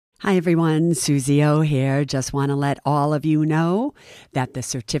Hi everyone, Suze O here. Just want to let all of you know that the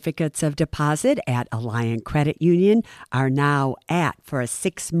certificates of deposit at Alliant Credit Union are now at, for a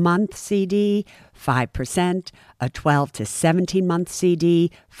 6-month CD, 5%, a 12 to 17-month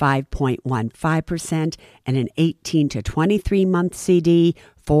CD, 5.15%, and an 18 to 23-month CD,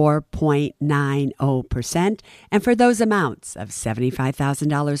 4.90%. And for those amounts of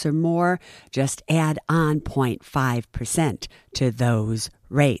 $75,000 or more, just add on 0.5% to those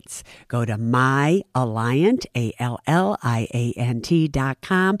rates. Go to myalliant,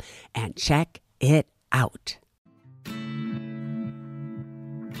 ALLIANT.com and check it out.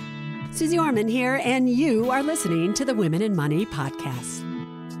 Suze Orman here, and you are listening to the Women in Money podcast.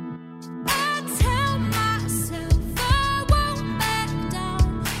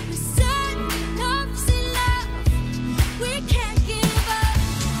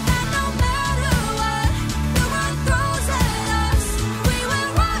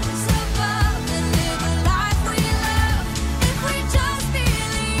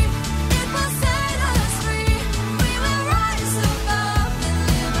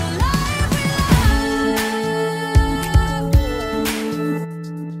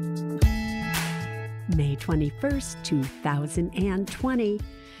 May 21st, 2020.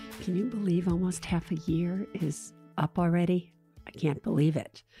 Can you believe almost half a year is up already? I can't believe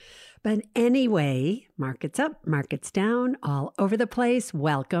it. But anyway, markets up, markets down, all over the place.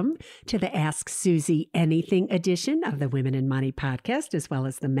 Welcome to the Ask Suze Anything edition of the Women in Money podcast, as well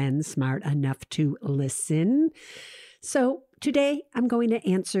as the Men Smart Enough to Listen. So today I'm going to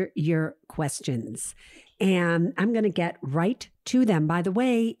answer your questions. And I'm going to get right to them. By the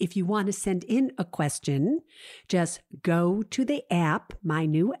way, if you want to send in a question, just go to the app, my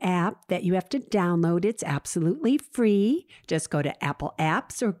new app that you have to download. It's absolutely free. Just go to Apple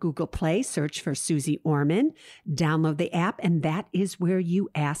Apps or Google Play, search for Suze Orman, download the app, and that is where you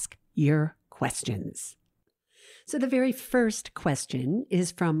ask your questions. So the very first question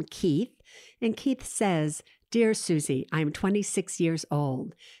is from Keith, and Keith says, Dear Suze, I'm 26 years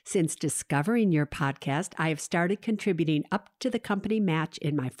old. Since discovering your podcast, I have started contributing up to the company match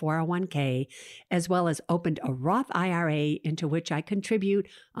in my 401k, as well as opened a Roth IRA into which I contribute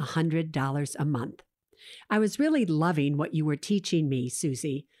 $100 a month. I was really loving what you were teaching me, Suze.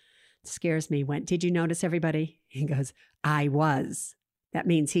 It scares me. Did you notice, everybody? He goes, I was. That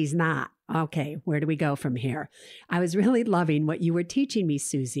means he's not. Okay, where do we go from here? I was really loving what you were teaching me,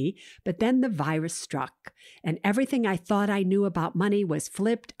 Suze, but then the virus struck, and everything I thought I knew about money was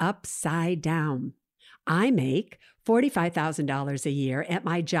flipped upside down. I make $45,000 a year at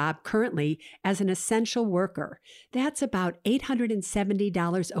my job currently as an essential worker. That's about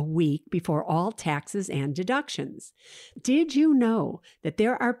 $870 a week before all taxes and deductions. Did you know that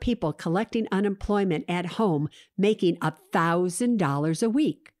there are people collecting unemployment at home making $1,000 a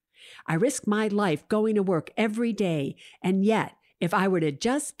week? I risk my life going to work every day, and yet, if I were to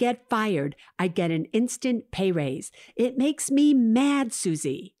just get fired, I'd get an instant pay raise. It makes me mad,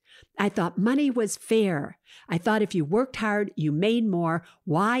 Suze. I thought money was fair. I thought if you worked hard, you made more.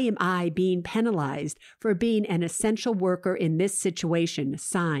 Why am I being penalized for being an essential worker in this situation?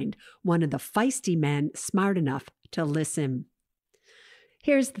 Signed, one of the feisty men smart enough to listen.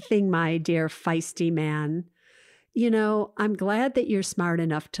 Here's the thing, my dear feisty man. You know, I'm glad that you're smart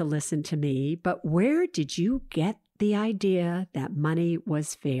enough to listen to me, but where did you get the idea that money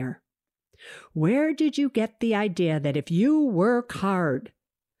was fair? Where did you get the idea that if you work hard,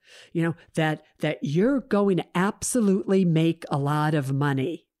 that you're going to absolutely make a lot of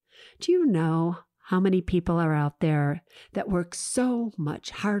money? Do you know how many people are out there that work so much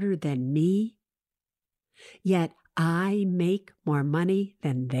harder than me, yet I make more money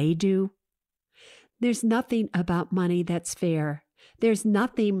than they do? There's nothing about money that's fair. There's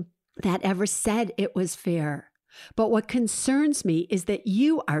nothing that ever said it was fair. But what concerns me is that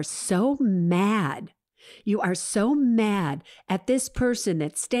you are so mad. You are so mad at this person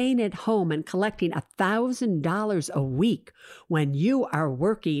that's staying at home and collecting $1,000 a week when you are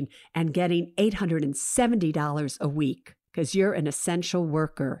working and getting $870 a week because you're an essential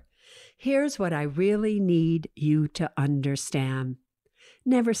worker. Here's what I really need you to understand.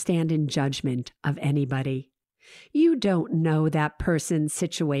 Never stand in judgment of anybody. You don't know that person's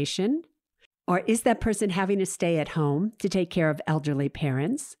situation. Or is that person having to stay at home to take care of elderly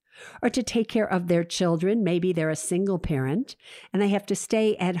parents? Or to take care of their children? Maybe they're a single parent and they have to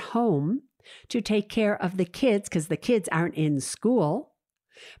stay at home to take care of the kids because the kids aren't in school.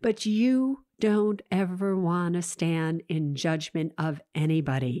 But you don't ever want to stand in judgment of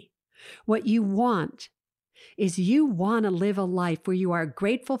anybody. What you want is you want to live a life where you are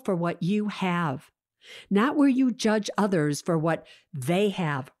grateful for what you have. not where you judge others for what they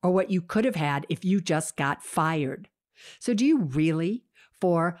have or what you could have had if you just got fired. So do you really,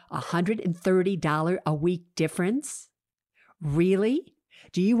 for $130 a week difference? Really?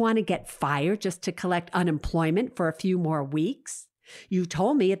 Do you want to get fired just to collect unemployment for a few more weeks? You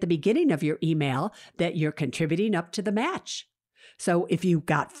told me at the beginning of your email that you're contributing up to the match. So if you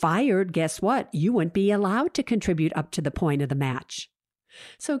got fired, guess what? You wouldn't be allowed to contribute up to the point of the match.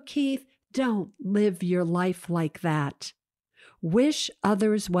 So Keith, don't live your life like that. Wish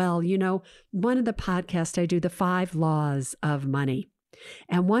others well. You know, one of the podcasts I do, the 5 laws of money.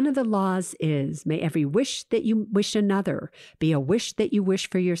 And one of the laws is, may every wish that you wish another be a wish that you wish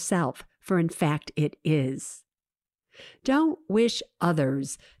for yourself, for in fact it is. Don't wish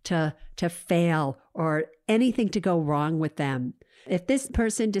others to fail or anything to go wrong with them. If this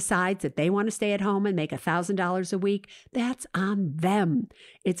person decides that they want to stay at home and make $1,000 a week, that's on them.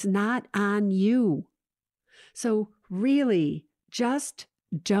 It's not on you. So really, just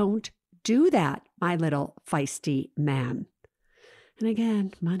don't do that, my little feisty man. And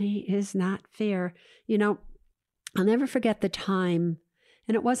again, money is not fair. You know, I'll never forget the time,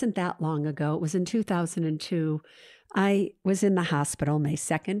 and it wasn't that long ago. It was in 2002. I was in the hospital, May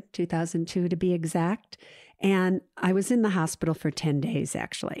 2nd, 2002 to be exact. And I was in the hospital for 10 days,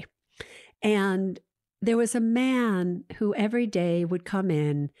 actually. And there was a man who every day would come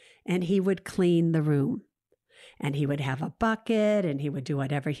in and he would clean the room. And he would have a bucket and he would do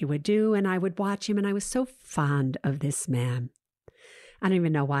whatever he would do. And I would watch him, and I was so fond of this man. I don't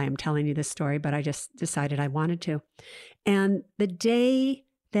even know why I'm telling you this story, but I just decided I wanted to. And the day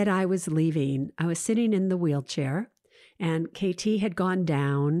that I was leaving, I was sitting in the wheelchair, and KT had gone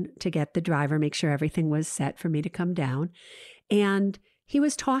down to get the driver, make sure everything was set for me to come down. And he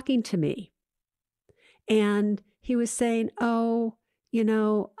was talking to me. And he was saying, oh, you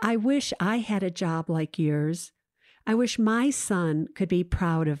know, I wish I had a job like yours. I wish my son could be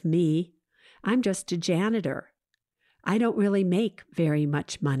proud of me. I'm just a janitor. I don't really make very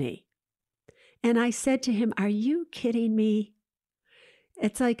much money. And I said to him, are you kidding me?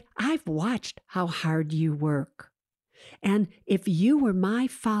 It's like, I've watched how hard you work. And if you were my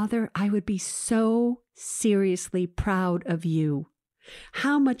father, I would be so seriously proud of you.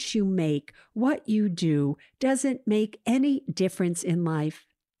 How much you make, what you do, doesn't make any difference in life.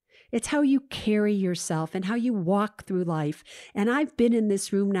 It's how you carry yourself and how you walk through life. And I've been in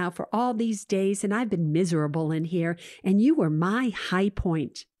this room now for all these days, and I've been miserable in here, and you were my high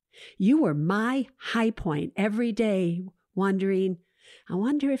point. You were my high point every day, wondering, I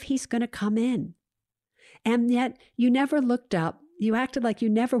wonder if he's going to come in. And yet you never looked up. You acted like you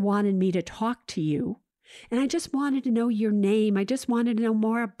never wanted me to talk to you. And I just wanted to know your name. I just wanted to know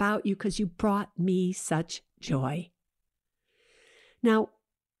more about you because you brought me such joy. Now,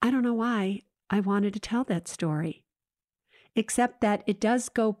 I don't know why I wanted to tell that story, except that it does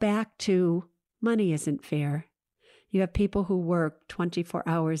go back to money isn't fair. You have people who work 24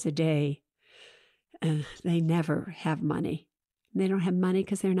 hours a day. They never have money. They don't have money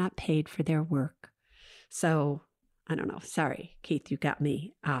because they're not paid for their work. So, I don't know. Sorry, Keith, you got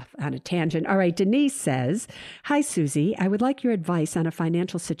me off on a tangent. All right, Denise says, hi, Suze. I would like your advice on a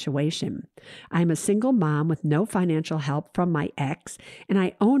financial situation. I'm a single mom with no financial help from my ex, and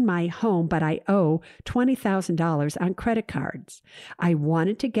I own my home, but I owe $20,000 on credit cards. I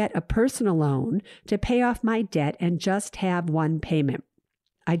wanted to get a personal loan to pay off my debt and just have one payment.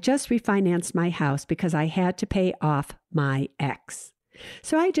 I just refinanced my house because I had to pay off my ex.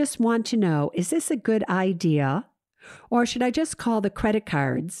 So I just want to know, is this a good idea? Or should I just call the credit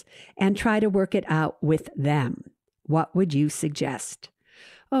cards and try to work it out with them? What would you suggest?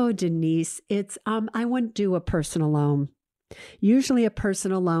 Oh, Denise, I wouldn't do a personal loan. Usually a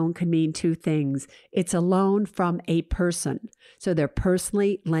personal loan can mean two things. It's a loan from a person. So they're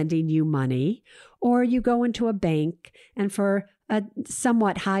personally lending you money, or you go into a bank and for a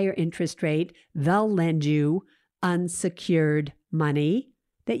somewhat higher interest rate, they'll lend you unsecured money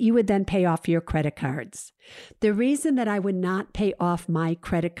that you would then pay off your credit cards. The reason that I would not pay off my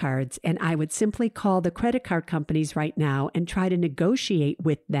credit cards, and I would simply call the credit card companies right now and try to negotiate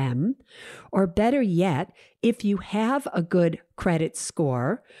with them, or better yet, if you have a good credit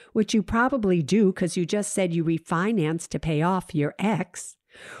score, which you probably do because you just said you refinanced to pay off your ex,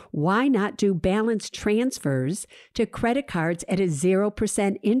 why not do balance transfers to credit cards at a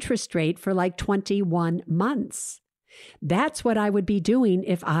 0% interest rate for like 21 months? That's what I would be doing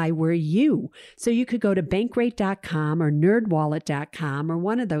if I were you. So you could go to bankrate.com or nerdwallet.com or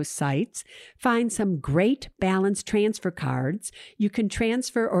one of those sites, find some great balance transfer cards. You can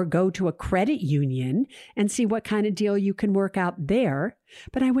transfer or go to a credit union and see what kind of deal you can work out there.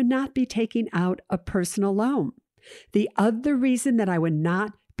 But I would not be taking out a personal loan. The other reason that I would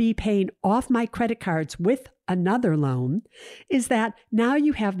not be paying off my credit cards with another loan is that now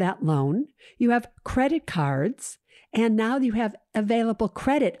you have that loan, you have credit cards, and now you have available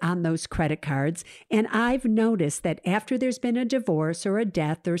credit on those credit cards. And I've noticed that after there's been a divorce or a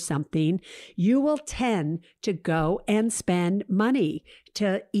death or something, you will tend to go and spend money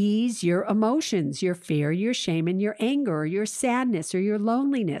to ease your emotions, your fear, your shame, and your anger, or your sadness, or your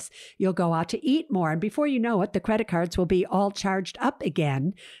loneliness. You'll go out to eat more. And before you know it, the credit cards will be all charged up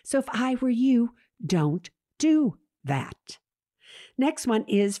again. So if I were you, don't do that. Next one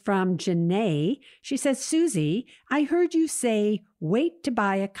is from Janae. She says, Susie, I heard you say, wait to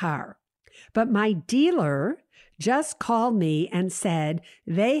buy a car. But my dealer just called me and said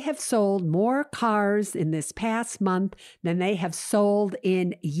they have sold more cars in this past month than they have sold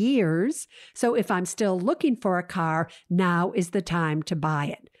in years. So if I'm still looking for a car, now is the time to buy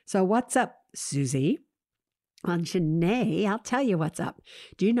it. So what's up, Susie? Well, Janae, I'll tell you what's up.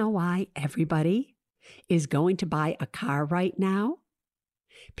 Do you know why everybody is going to buy a car right now?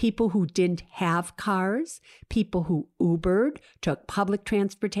 People who didn't have cars, people who Ubered, took public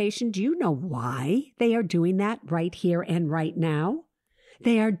transportation. Do you know why they are doing that right here and right now?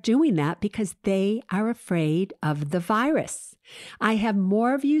 They are doing that because they are afraid of the virus. I have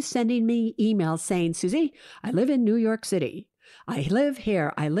more of you sending me emails saying, Susie, I live in New York City. I live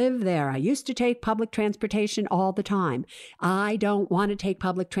here. I live there. I used to take public transportation all the time. I don't want to take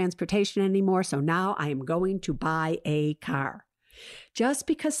public transportation anymore, so now I am going to buy a car. Just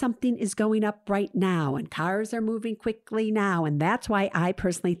because something is going up right now and cars are moving quickly now, and that's why I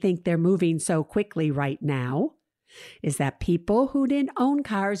personally think they're moving so quickly right now, is that people who didn't own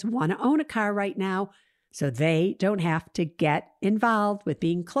cars want to own a car right now so they don't have to get involved with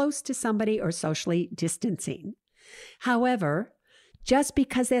being close to somebody or socially distancing. However, just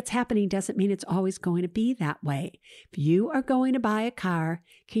because that's happening doesn't mean it's always going to be that way. If you are going to buy a car,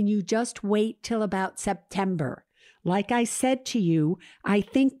 can you just wait till about September? Like I said to you, I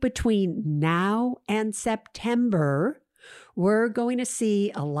think between now and September, we're going to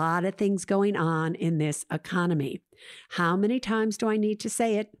see a lot of things going on in this economy. How many times do I need to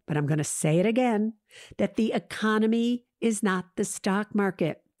say it? But I'm going to say it again, that the economy is not the stock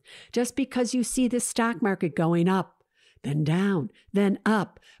market. Just because you see the stock market going up, then down, then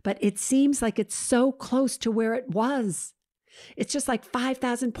up, but it seems like it's so close to where it was. It's just like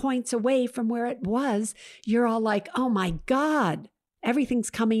 5,000 points away from where it was. You're all like, oh my God, everything's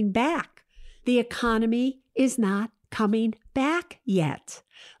coming back. The economy is not coming back yet.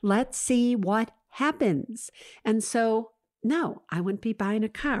 Let's see what happens. And so, no, I wouldn't be buying a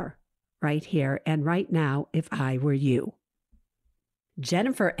car right here and right now if I were you.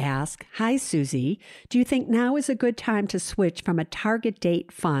 Jennifer asks, hi, Susie. Do you think now is a good time to switch from a target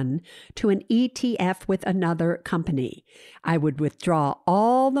date fund to an ETF with another company? I would withdraw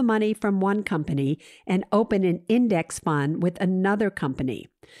all the money from one company and open an index fund with another company.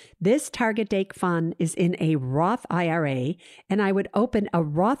 This target date fund is in a Roth IRA, and I would open a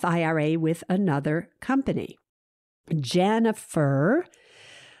Roth IRA with another company. Jennifer,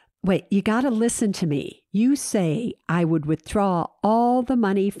 wait, you got to listen to me. You say I would withdraw all the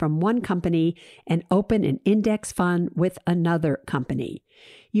money from one company and open an index fund with another company.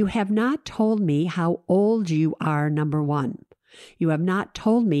 You have not told me how old you are, number one. You have not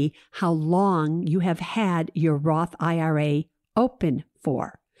told me how long you have had your Roth IRA open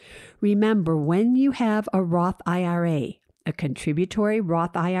for. Remember, when you have a Roth IRA, a contributory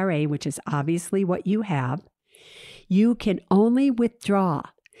Roth IRA, which is obviously what you have, you can only withdraw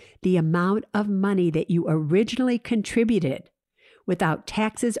the amount of money that you originally contributed without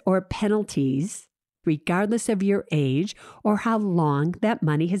taxes or penalties, regardless of your age or how long that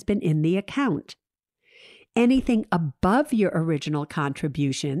money has been in the account. Anything above your original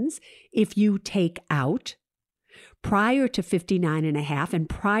contributions, if you take out prior to 59 and a half and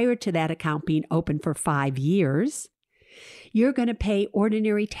prior to that account being open for 5 years, you're going to pay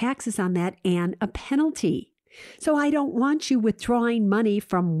ordinary taxes on that and a penalty. So I don't want you withdrawing money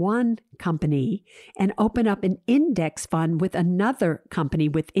from one company and open up an index fund with another company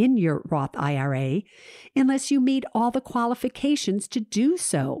within your Roth IRA unless you meet all the qualifications to do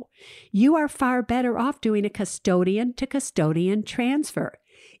so. You are far better off doing a custodian to custodian transfer.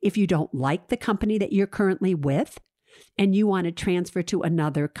 If you don't like the company that you're currently with and you want to transfer to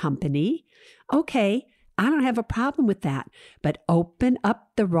another company, okay, I don't have a problem with that. But open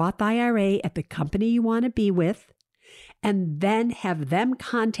up the Roth IRA at the company you want to be with, and then have them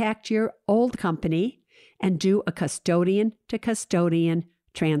contact your old company and do a custodian to custodian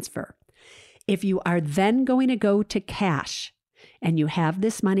transfer. If you are then going to go to cash and you have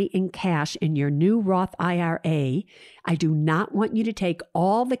this money in cash in your new Roth IRA, I do not want you to take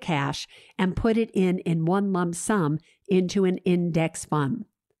all the cash and put it in one lump sum into an index fund.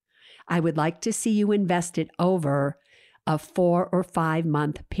 I would like to see you invest it over a 4 or 5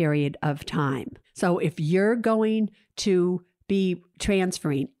 month period of time. So if you're going to be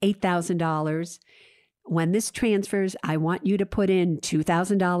transferring $8,000, when this transfers, I want you to put in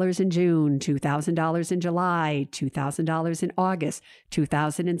 $2,000 in June, $2,000 in July, $2,000 in August,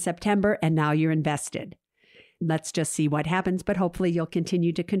 $2,000 in September, and now you're invested. Let's just see what happens, but hopefully you'll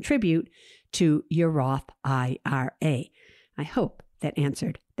continue to contribute to your Roth IRA. I hope that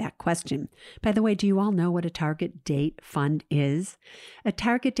answered that question. By the way, do you all know what a target date fund is? A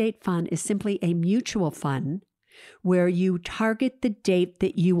target date fund is simply a mutual fund where you target the date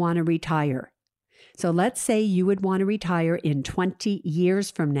that you want to retire. So let's say you would want to retire in 20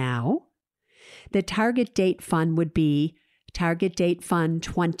 years from now. The target date fund would be Target Date Fund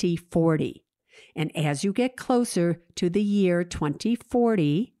 2040. And as you get closer to the year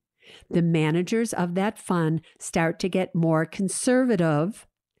 2040, the managers of that fund start to get more conservative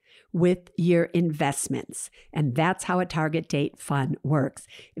with your investments. And that's how a target date fund works.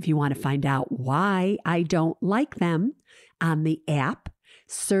 If you want to find out why I don't like them, on the app,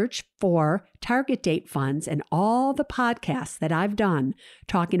 search for target date funds, and all the podcasts that I've done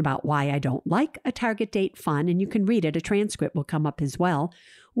talking about why I don't like a target date fund, and you can read it, a transcript will come up as well,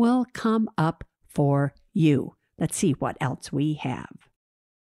 will come up for you. Let's see what else we have.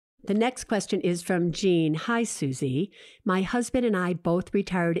 The next question is from Jean. Hi, Susie. My husband and I both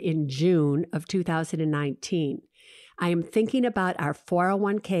retired in June of 2019. I am thinking about our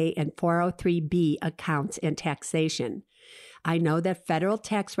 401k and 403b accounts and taxation. I know that federal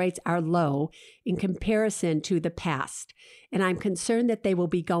tax rates are low in comparison to the past, and I'm concerned that they will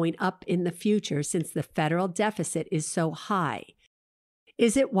be going up in the future since the federal deficit is so high.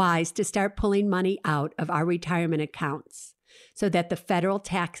 Is it wise to start pulling money out of our retirement accounts so that the federal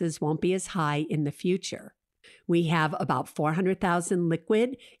taxes won't be as high in the future? We have about $400,000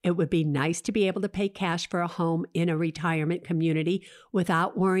 liquid. It would be nice to be able to pay cash for a home in a retirement community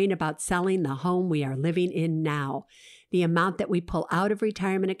without worrying about selling the home we are living in now. The amount that we pull out of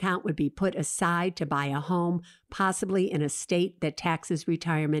retirement account would be put aside to buy a home, possibly in a state that taxes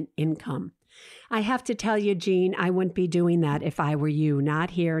retirement income. I have to tell you, Jean, I wouldn't be doing that if I were you.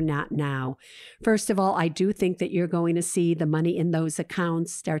 Not here, not now. First of all, I do think that you're going to see the money in those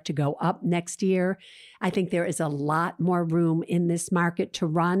accounts start to go up next year. I think there is a lot more room in this market to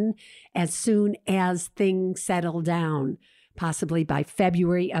run as soon as things settle down. Possibly by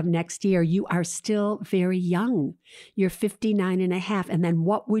February of next year. You are still very young. You're 59 and a half. And then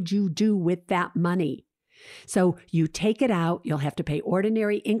what would you do with that money? So you take it out, you'll have to pay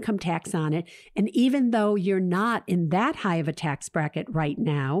ordinary income tax on it. And even though you're not in that high of a tax bracket right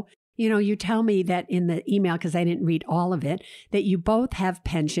now, you tell me that in the email, because I didn't read all of it, that you both have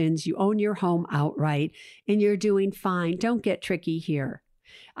pensions, you own your home outright, and you're doing fine. Don't get tricky here.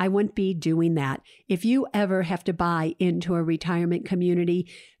 I wouldn't be doing that. If you ever have to buy into a retirement community,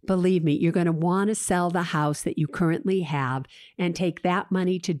 believe me, you're going to want to sell the house that you currently have and take that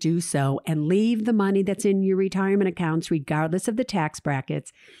money to do so and leave the money that's in your retirement accounts, regardless of the tax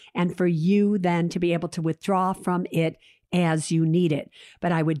brackets, and for you then to be able to withdraw from it as you need it.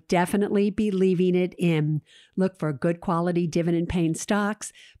 But I would definitely be leaving it in. Look for good quality dividend paying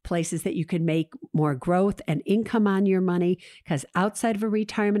stocks, places that you can make more growth and income on your money, because outside of a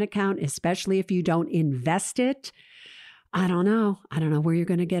retirement account, especially if you don't invest it, I don't know where you're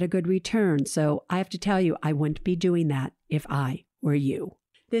going to get a good return. So I have to tell you, I wouldn't be doing that if I were you.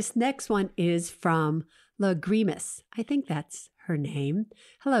 This next one is from La Grimace. I think that's her name.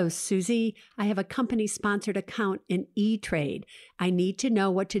 Hello, Susie. I have a company-sponsored account in E-Trade. I need to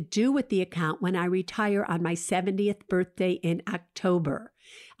know what to do with the account when I retire on my 70th birthday in October.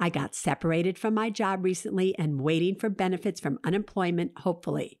 I got separated from my job recently and waiting for benefits from unemployment,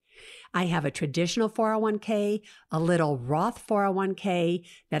 hopefully. I have a traditional 401k, a little Roth 401k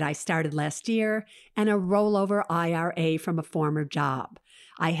that I started last year, and a rollover IRA from a former job.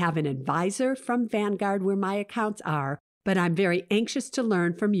 I have an advisor from Vanguard where my accounts are, but I'm very anxious to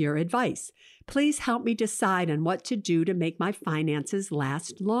learn from your advice. Please help me decide on what to do to make my finances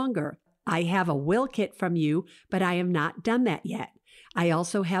last longer. I have a will kit from you, but I have not done that yet. I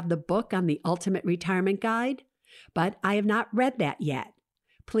also have the book on the Ultimate Retirement Guide, but I have not read that yet.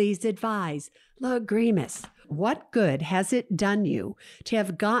 Please advise. Lagrimas, what good has it done you to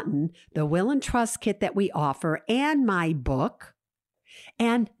have gotten the will and trust kit that we offer and my book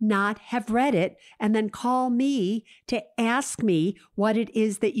and not have read it and then call me to ask me what it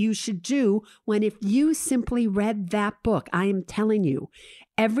is that you should do, when if you simply read that book, I am telling you,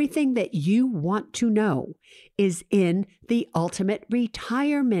 everything that you want to know is in the Ultimate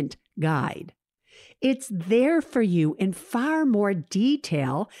Retirement Guide. It's there for you in far more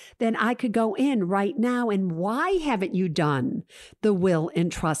detail than I could go in right now. And why haven't you done the will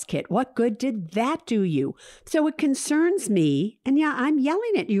and trust kit? What good did that do you? So it concerns me, and yeah, I'm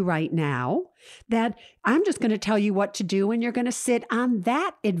yelling at you right now, that I'm just going to tell you what to do and you're going to sit on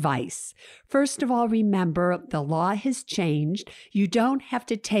that advice. First of all, remember, the law has changed. You don't have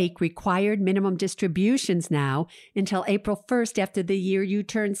to take required minimum distributions now until April 1st after the year you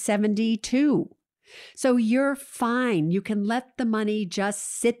turn 72. So you're fine. You can let the money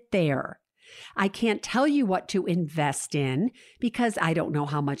just sit there. I can't tell you what to invest in because I don't know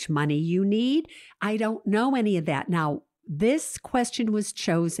how much money you need. I don't know any of that. Now, this question was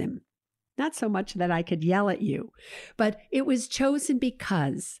chosen, not so much that I could yell at you, but it was chosen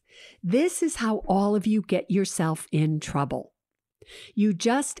because this is how all of you get yourself in trouble. You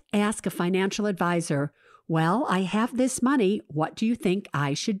just ask a financial advisor, well, I have this money. What do you think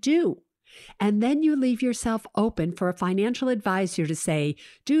I should do? And then you leave yourself open for a financial advisor to say,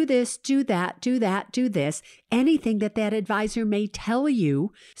 do this, do that, do that, do this, anything that that advisor may tell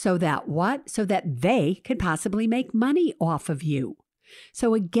you, so that what? So that they could possibly make money off of you.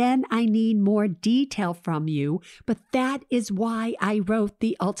 So again, I need more detail from you, but that is why I wrote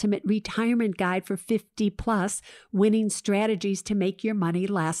the Ultimate Retirement Guide for 50 plus winning strategies to make your money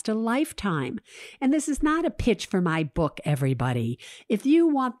last a lifetime. And this is not a pitch for my book, everybody. If you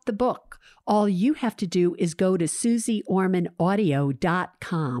want the book, all you have to do is go to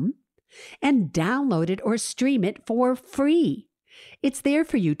SuzeOrmanAudio.com and download it or stream it for free. It's there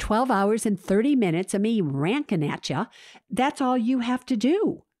for you, 12 hours and 30 minutes of me ranking at you. That's all you have to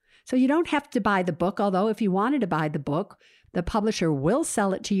do. So you don't have to buy the book, although if you wanted to buy the book, the publisher will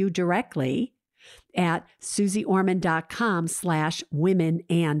sell it to you directly at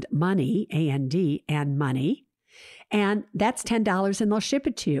SuzeOrman.com/women-and-money, A-N-D, and money. And that's $10 and they'll ship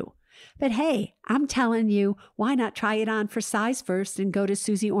it to you. But hey, I'm telling you, why not try it on for size first and go to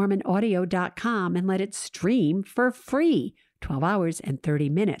SuzeOrmanAudio.com and let it stream for free. 12 hours and 30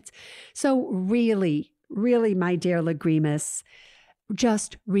 minutes. So really, my dear Lagrimas,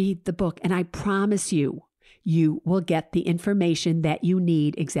 just read the book. And I promise you, you will get the information that you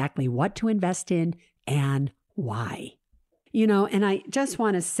need, exactly what to invest in and why. You know, and I just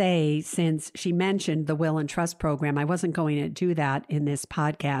want to say, since she mentioned the Will and Trust program, I wasn't going to do that in this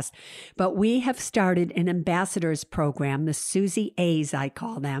podcast, but we have started an ambassadors program, the Suze A's, I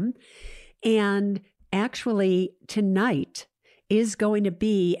call them. And actually tonight is going to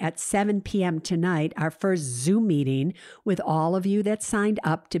be at 7 p.m. tonight, our first Zoom meeting with all of you that signed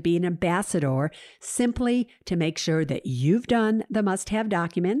up to be an ambassador, simply to make sure that you've done the must-have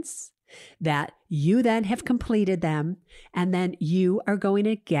documents, that you then have completed them, and then you are going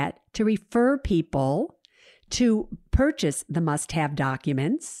to get to refer people to purchase the must-have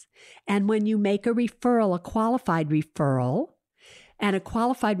documents. And when you make a referral, a qualified referral, and a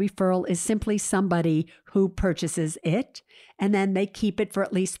qualified referral is simply somebody who purchases it, and then they keep it for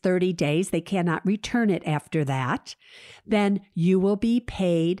at least 30 days. They cannot return it after that. Then you will be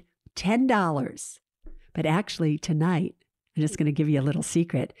paid $10. But actually tonight, I'm just going to give you a little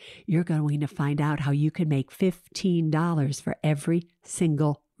secret. You're going to find out how you can make $15 for every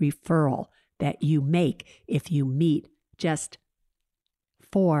single referral that you make if you meet just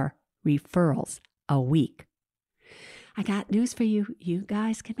 4 referrals a week. I got news for you. You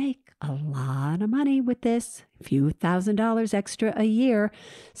guys can make a lot of money with this, a few $1,000s extra a year.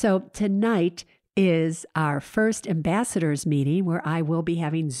 So tonight is our first ambassadors meeting where I will be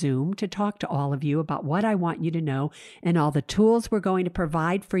having Zoom to talk to all of you about what I want you to know and all the tools we're going to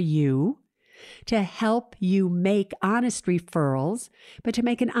provide for you to help you make honest referrals. But to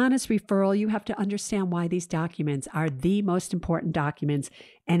make an honest referral, you have to understand why these documents are the most important documents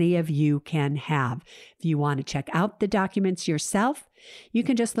any of you can have. If you want to check out the documents yourself, you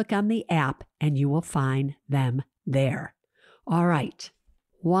can just look on the app and you will find them there. All right.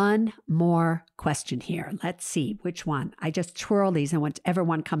 One more question here. Let's see which one. I just twirl these and whatever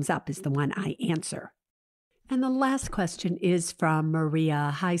one comes up is the one I answer. And the last question is from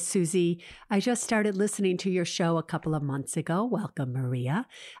Maria. Hi, Susie. I just started listening to your show a couple of months ago. Welcome, Maria.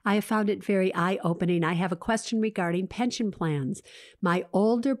 I have found it very eye-opening. I have a question regarding pension plans. My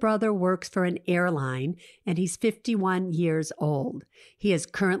older brother works for an airline, and he's 51 years old. He is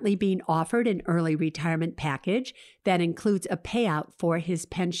currently being offered an early retirement package that includes a payout for his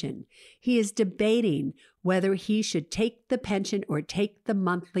pension. He is debating whether he should take the pension or take the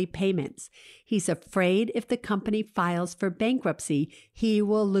monthly payments. He's afraid if the company files for bankruptcy, he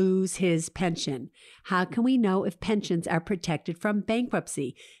will lose his pension. How can we know if pensions are protected from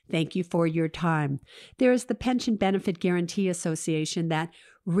bankruptcy? Thank you for your time. There is the Pension Benefit Guarantee Association that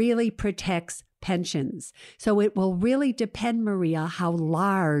really protects pensions. So it will really depend, Maria, how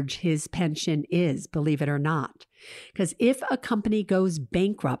large his pension is, believe it or not. Because if a company goes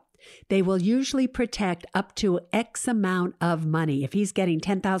bankrupt, they will usually protect up to X amount of money. If he's getting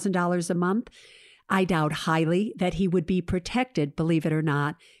 $10,000 a month, I doubt highly that he would be protected, believe it or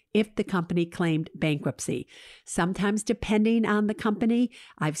not, if the company claimed bankruptcy. Sometimes, depending on the company,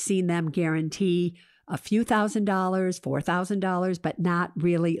 I've seen them guarantee a few $1,000s, $4,000, but not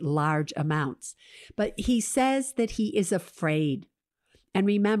really large amounts. But he says that he is afraid. And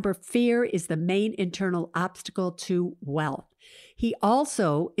remember, fear is the main internal obstacle to wealth. He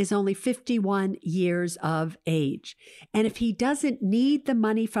also is only 51 years of age. And if he doesn't need the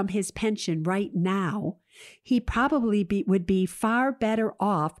money from his pension right now, he probably would be far better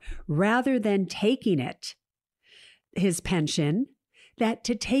off rather than taking it, his pension, that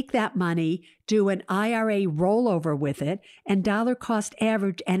to take that money, do an IRA rollover with it, and dollar cost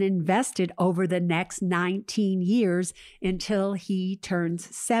average and invest it over the next 19 years until he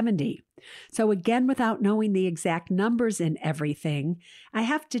turns 70. So again, without knowing the exact numbers and everything, I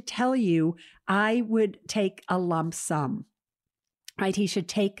have to tell you, I would take a lump sum, right? He should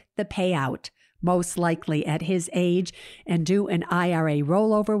take the payout, most likely at his age, and do an IRA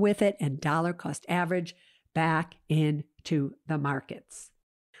rollover with it and dollar cost average back into the markets.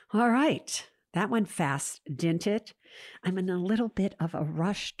 All right. That went fast, didn't it? I'm in a little bit of a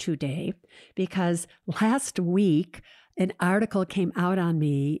rush today because last week, an article came out on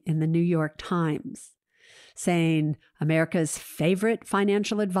me in the New York Times saying America's favorite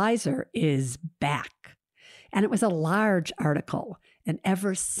financial advisor is back. And it was a large article. And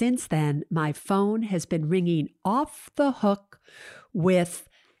ever since then, my phone has been ringing off the hook with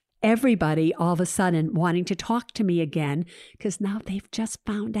everybody all of a sudden wanting to talk to me again because now they've just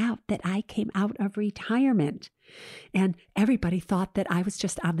found out that I came out of retirement. And everybody thought that I was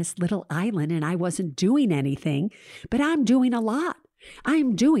just on this little island and I wasn't doing anything, but I'm doing a lot.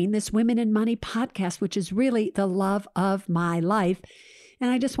 I'm doing this Women in Money podcast, which is really the love of my life.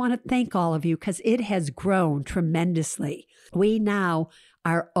 And I just want to thank all of you because it has grown tremendously. We now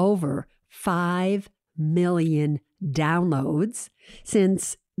are over 5 million downloads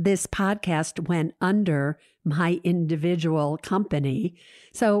since this podcast went under my individual company.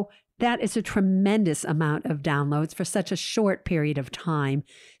 So that is a tremendous amount of downloads for such a short period of time.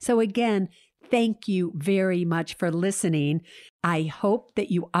 So again, thank you very much for listening. I hope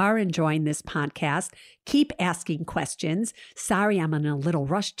that you are enjoying this podcast. Keep asking questions. Sorry, I'm in a little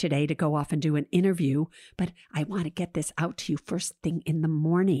rush today to go off and do an interview, but I want to get this out to you first thing in the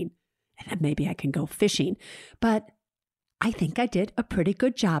morning. And then maybe I can go fishing. But I think I did a pretty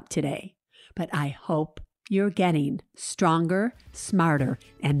good job today, but I hope you're getting stronger, smarter,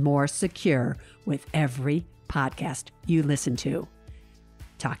 and more secure with every podcast you listen to.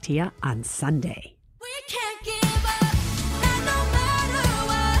 Talk to you on Sunday. We can't give up, and no matter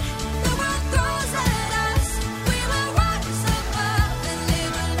what the world throws at us, we will rise above and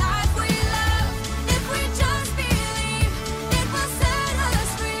live a life we love. If we just believe, it will set us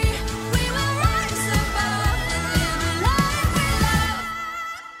free. We will rise above and live a life we love.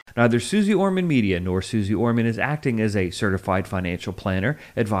 Neither Suze Orman Media nor Suze Orman is acting as a certified financial planner,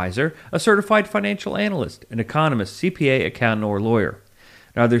 advisor, a certified financial analyst, an economist, CPA, accountant, or lawyer.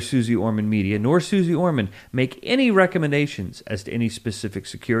 Neither Suze Orman Media nor Suze Orman make any recommendations as to any specific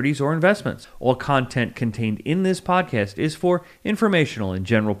securities or investments. All content contained in this podcast is for informational and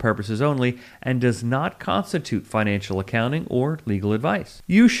general purposes only and does not constitute financial accounting or legal advice.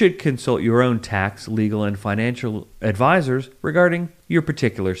 You should consult your own tax, legal, and financial advisors regarding your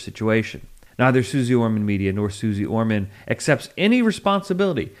particular situation. Neither Suze Orman Media nor Suze Orman accepts any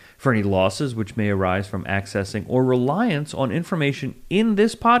responsibility for any losses which may arise from accessing or reliance on information in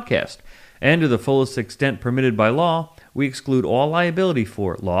this podcast. And to the fullest extent permitted by law, we exclude all liability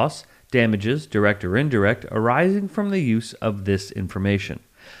for loss, damages, direct or indirect, arising from the use of this information.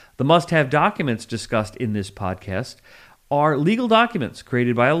 The must-have documents discussed in this podcast are legal documents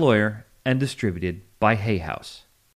created by a lawyer and distributed by Hay House.